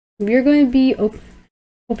we're going to be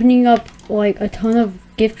opening up like a ton of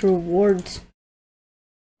gift rewards.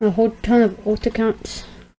 A whole ton of alt accounts.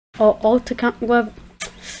 Alt account web.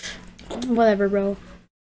 Whatever, bro.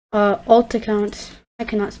 Alt accounts. I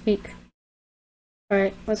cannot speak.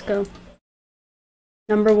 Alright, let's go.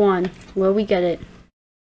 Number 1. Will we get it?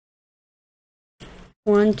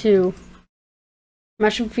 1, 2.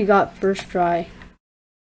 Imagine if we got first try.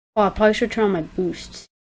 Oh, I probably should turn on my boosts.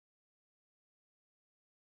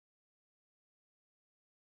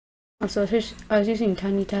 Also, I was using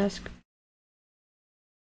Tiny Task.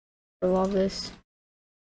 I love this.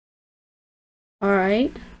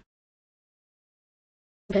 Alright.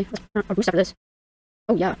 Okay, let's turn our boost after this.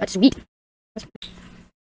 Oh yeah, that's sweet.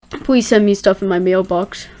 Please send me stuff in my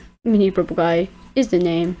mailbox. minipurpleguy is the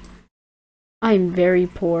name. I am very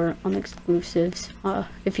poor on exclusives.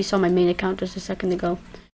 If you saw my main account just a second ago.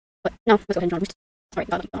 But no, let's go ahead and join boost. Alright,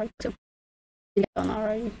 got it. Alright, let's go. Did get done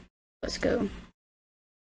already. Let's go.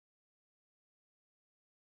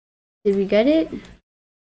 Did we get it?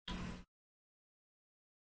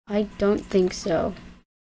 I don't think so.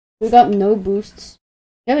 We got no boosts.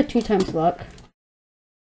 We have a 2 times luck.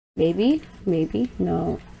 Maybe,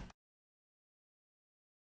 no.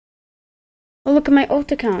 Oh, look at my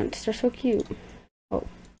alt accounts. They're so cute. Oh.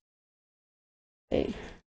 Okay.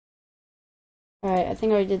 Alright, I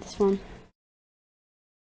think I already did this one.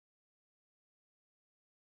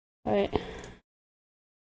 Alright.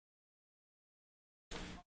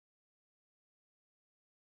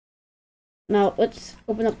 Now, let's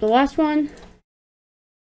open up the last one.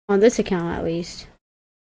 On this account, at least.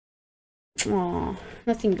 Aw,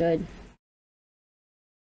 nothing good.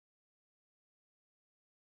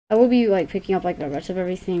 I will be, like, picking up, like, the rest of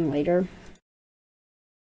everything later.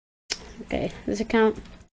 Okay, this account.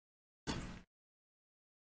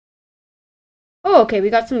 Oh, okay, we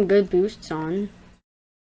got some good boosts on.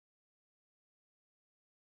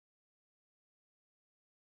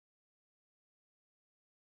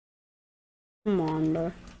 Come on,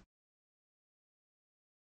 bro.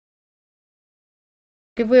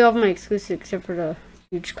 Give away all of my exclusives except for the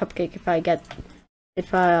huge cupcake if I get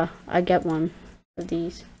one of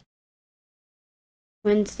these.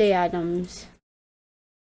 Wednesday Adams.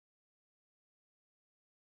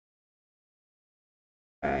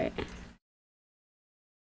 Alright.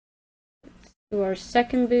 Let's do our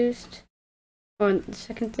second boost. Oh, the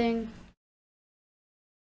second thing.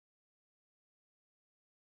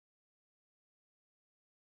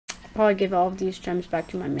 I'll probably give all of these gems back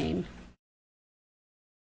to my main.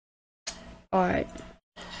 Alright.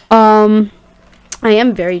 I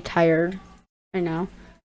am very tired right now.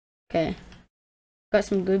 Okay. Got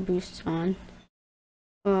some good boosts on.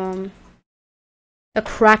 A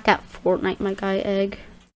crack at Fortnite, my guy, egg.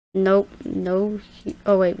 Nope, no.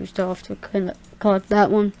 Oh wait, we still have to collect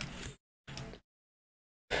that one.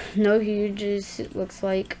 No huges, it looks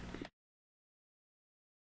like.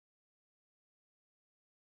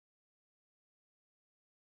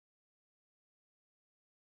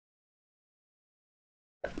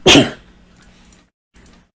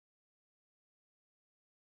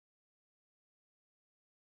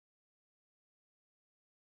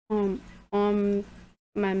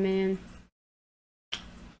 My man.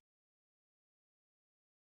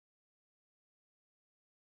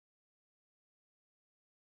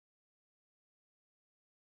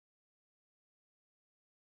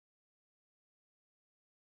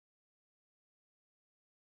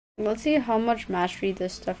 Let's see how much mastery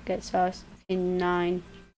this stuff gets us in 9.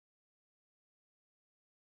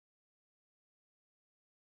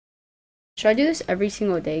 Should I do this every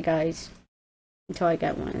single day, guys? Until I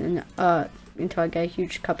get one, and until I get a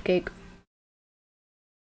huge cupcake.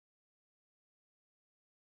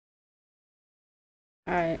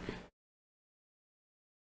 Alright.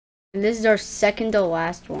 And this is our second to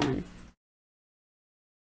last one.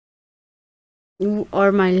 You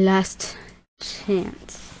are my last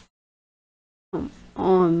chance.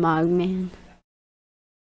 Oh my man.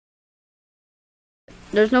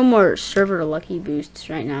 There's no more server lucky boosts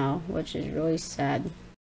right now, which is really sad.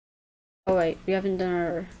 Oh wait, we haven't done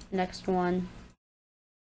our next one.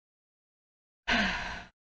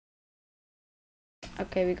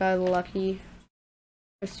 Okay, we got lucky.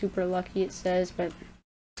 We're super lucky, it says, but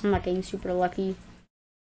I'm not getting super lucky.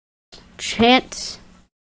 Chance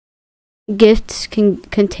gifts can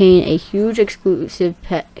contain a huge exclusive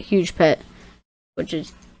huge pet, which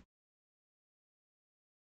is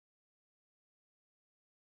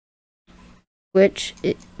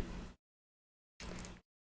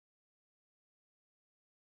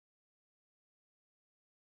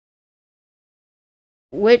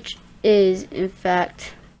which is in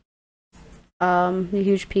fact the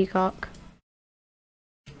huge peacock.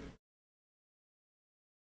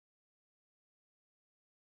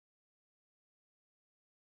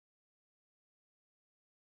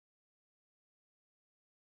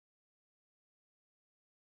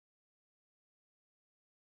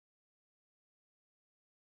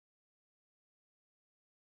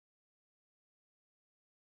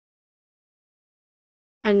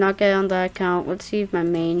 I'm not getting on that account. Let's see if my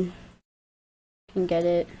main can get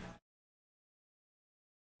it.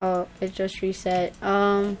 Oh, it just reset.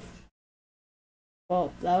 Well,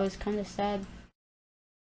 that was kind of sad.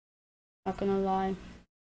 Not gonna lie.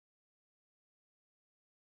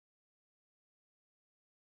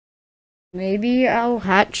 Maybe I'll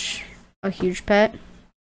hatch a huge pet.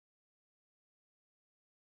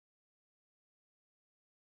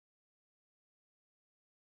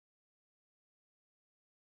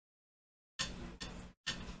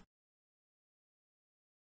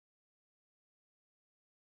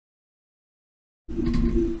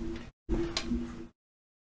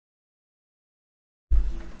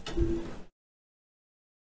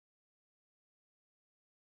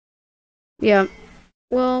 Yeah.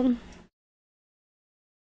 Well,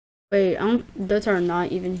 wait, those are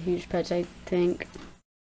not even huge pets, I think.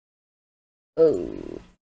 Oh.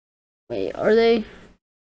 Wait, are they?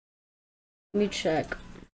 Let me check.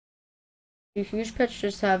 Do huge pets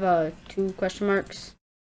just have 2 question marks?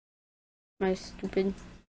 Am I stupid?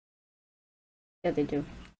 Yeah, they do.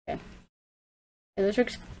 Okay. Yeah,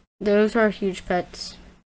 those are huge pets.